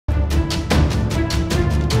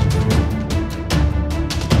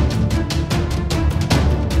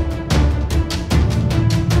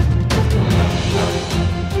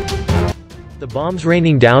bombs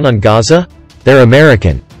raining down on Gaza? They're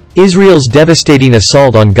American. Israel's devastating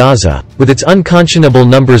assault on Gaza, with its unconscionable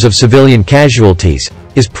numbers of civilian casualties,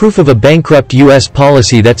 is proof of a bankrupt U.S.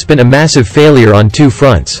 policy that's been a massive failure on two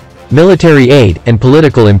fronts: military aid and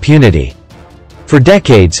political impunity. For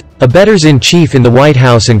decades, abettors-in-chief in the White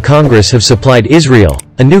House and Congress have supplied Israel,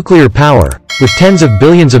 a nuclear power, with tens of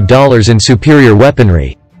billions of dollars in superior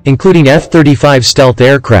weaponry, including F-35 stealth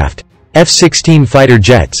aircraft, F-16 fighter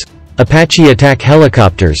jets, Apache attack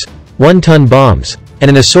helicopters, one-ton bombs, and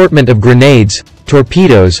an assortment of grenades,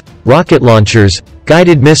 torpedoes, rocket launchers,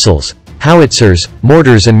 guided missiles, howitzers,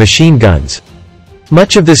 mortars and machine guns.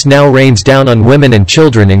 Much of this now rains down on women and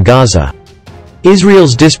children in Gaza.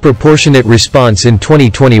 Israel's disproportionate response in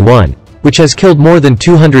 2021, which has killed more than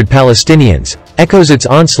 200 Palestinians, echoes its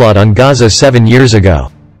onslaught on Gaza 7 years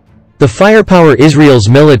ago. The firepower Israel's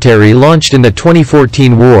military launched in the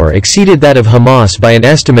 2014 war exceeded that of Hamas by an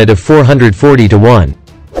estimate of 440 to 1.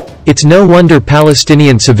 It's no wonder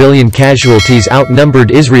Palestinian civilian casualties outnumbered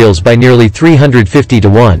Israel's by nearly 350 to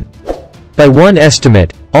 1. By one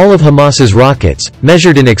estimate, all of Hamas's rockets,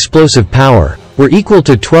 measured in explosive power, were equal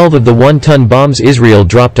to 12 of the one-ton bombs Israel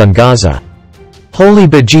dropped on Gaza. "Holy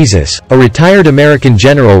bejesus," a retired American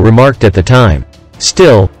general remarked at the time.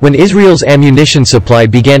 Still, when Israel's ammunition supply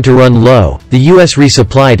began to run low, the U.S.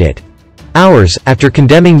 resupplied it. Hours after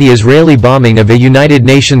condemning the Israeli bombing of a United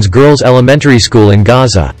Nations girls' elementary school in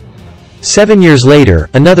Gaza. 7 years later,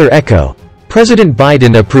 another echo. President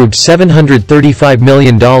Biden approved $735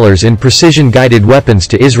 million in precision-guided weapons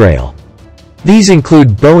to Israel. These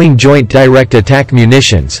include Boeing Joint Direct Attack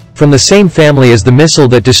munitions, from the same family as the missile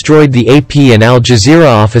that destroyed the AP and Al Jazeera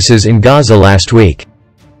offices in Gaza last week.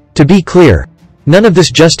 To be clear, none of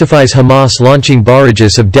this justifies Hamas launching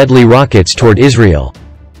barrages of deadly rockets toward Israel.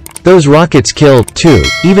 Those rockets kill, too,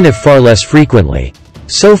 even if far less frequently.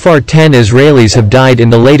 So far 10 Israelis have died in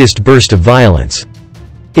the latest burst of violence.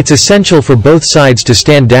 It's essential for both sides to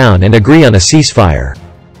stand down and agree on a ceasefire.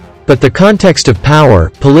 But the context of power,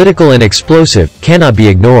 political and explosive, cannot be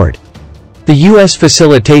ignored. The U.S.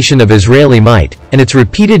 facilitation of Israeli might, and its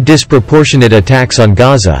repeated disproportionate attacks on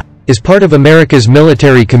Gaza, is part of America's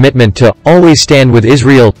military commitment to always stand with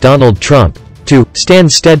Israel, Donald Trump, to stand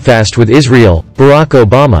steadfast with Israel, Barack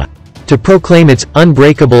Obama, to proclaim its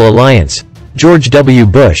unbreakable alliance, George W.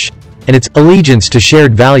 Bush, and its allegiance to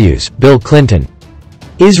shared values, Bill Clinton.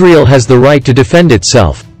 Israel has the right to defend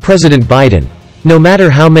itself, President Biden. No matter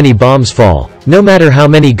how many bombs fall, no matter how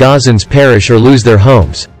many Gazans perish or lose their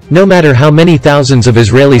homes, no matter how many thousands of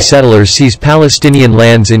Israeli settlers seize Palestinian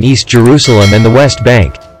lands in East Jerusalem and the West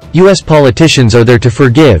Bank, U.S. politicians are there to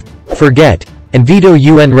forgive, forget, and veto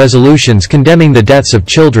UN resolutions condemning the deaths of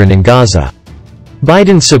children in Gaza.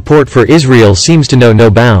 Biden's support for Israel seems to know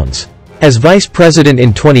no bounds. As vice president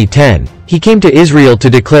in 2010, he came to Israel to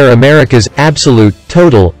declare America's absolute,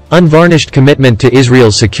 total, unvarnished commitment to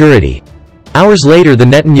Israel's security. Hours later, the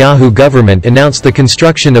Netanyahu government announced the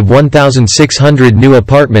construction of 1,600 new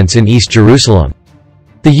apartments in East Jerusalem.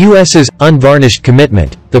 The U.S.'s unvarnished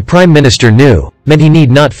commitment, the Prime Minister knew, meant he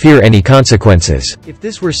need not fear any consequences. If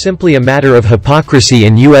this were simply a matter of hypocrisy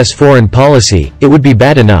in U.S. foreign policy, it would be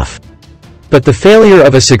bad enough. But the failure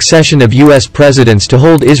of a succession of U.S. presidents to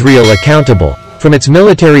hold Israel accountable, from its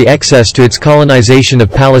military excess to its colonization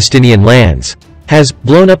of Palestinian lands, has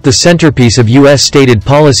blown up the centerpiece of U.S. stated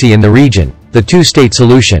policy in the region, the two-state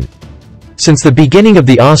solution. Since the beginning of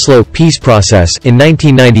the Oslo peace process in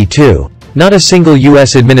 1992, not a single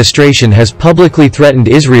U.S. administration has publicly threatened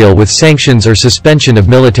Israel with sanctions or suspension of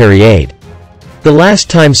military aid. The last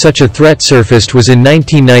time such a threat surfaced was in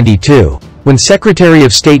 1992, when Secretary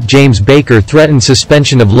of State James Baker threatened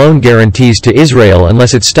suspension of loan guarantees to Israel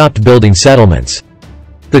unless it stopped building settlements.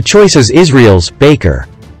 The choice is Israel's, Baker.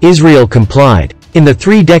 Israel complied. In the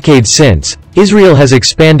 3 decades since, Israel has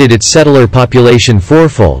expanded its settler population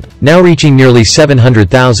fourfold, now reaching nearly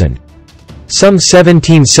 700,000. Some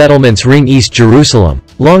 17 settlements ring East Jerusalem,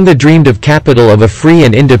 long the dreamed-of capital of a free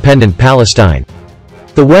and independent Palestine.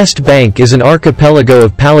 The West Bank is an archipelago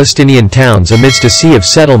of Palestinian towns amidst a sea of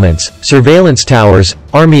settlements, surveillance towers,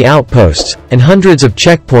 army outposts, and hundreds of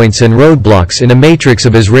checkpoints and roadblocks in a matrix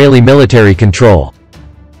of Israeli military control.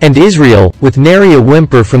 And Israel, with nary a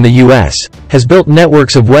whimper from the U.S., has built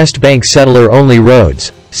networks of West Bank settler-only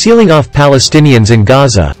roads, sealing off Palestinians in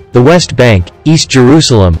Gaza, the West Bank, East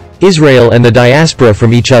Jerusalem, Israel and the diaspora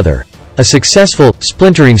from each other. A successful,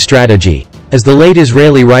 splintering strategy, as the late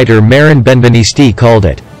Israeli writer Marin Benvenisti called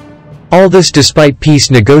it. All this despite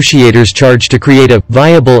peace negotiators charged to create a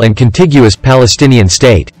viable and contiguous Palestinian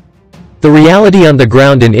state. The reality on the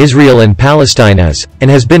ground in Israel and Palestine is,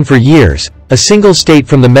 and has been for years, a single state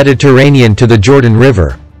from the Mediterranean to the Jordan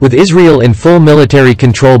River, with Israel in full military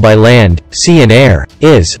control by land, sea and air,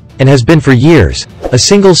 is, and has been for years, a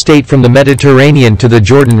single state from the Mediterranean to the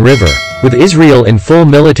Jordan River, with Israel in full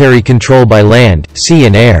military control by land, sea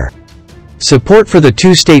and air. Support for the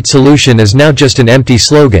two-state solution is now just an empty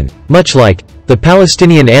slogan, much like, the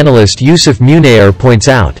Palestinian analyst Yusuf Munayyer points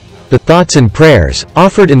out, the thoughts and prayers,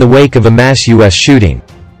 offered in the wake of a mass U.S. shooting.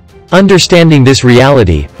 Understanding this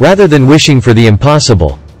reality, rather than wishing for the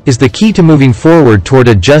impossible, is the key to moving forward toward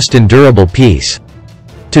a just and durable peace.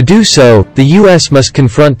 To do so, the U.S. must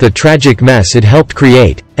confront the tragic mess it helped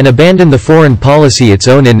create, and abandon the foreign policy its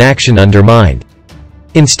own inaction undermined.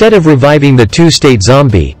 Instead of reviving the two-state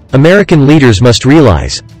zombie, American leaders must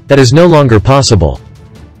realize that is no longer possible.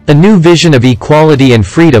 A new vision of equality and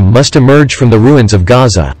freedom must emerge from the ruins of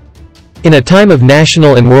Gaza. In a time of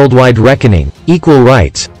national and worldwide reckoning, equal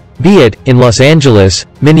rights, be it in Los Angeles,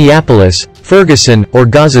 Minneapolis, Ferguson, or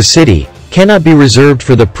Gaza City, cannot be reserved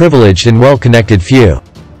for the privileged and well-connected few.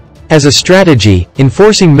 As a strategy,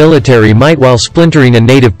 enforcing military might while splintering a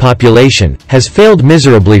native population has failed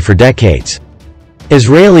miserably for decades.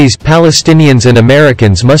 Israelis, Palestinians and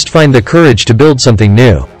Americans must find the courage to build something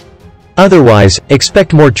new. Otherwise,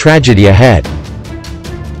 expect more tragedy ahead.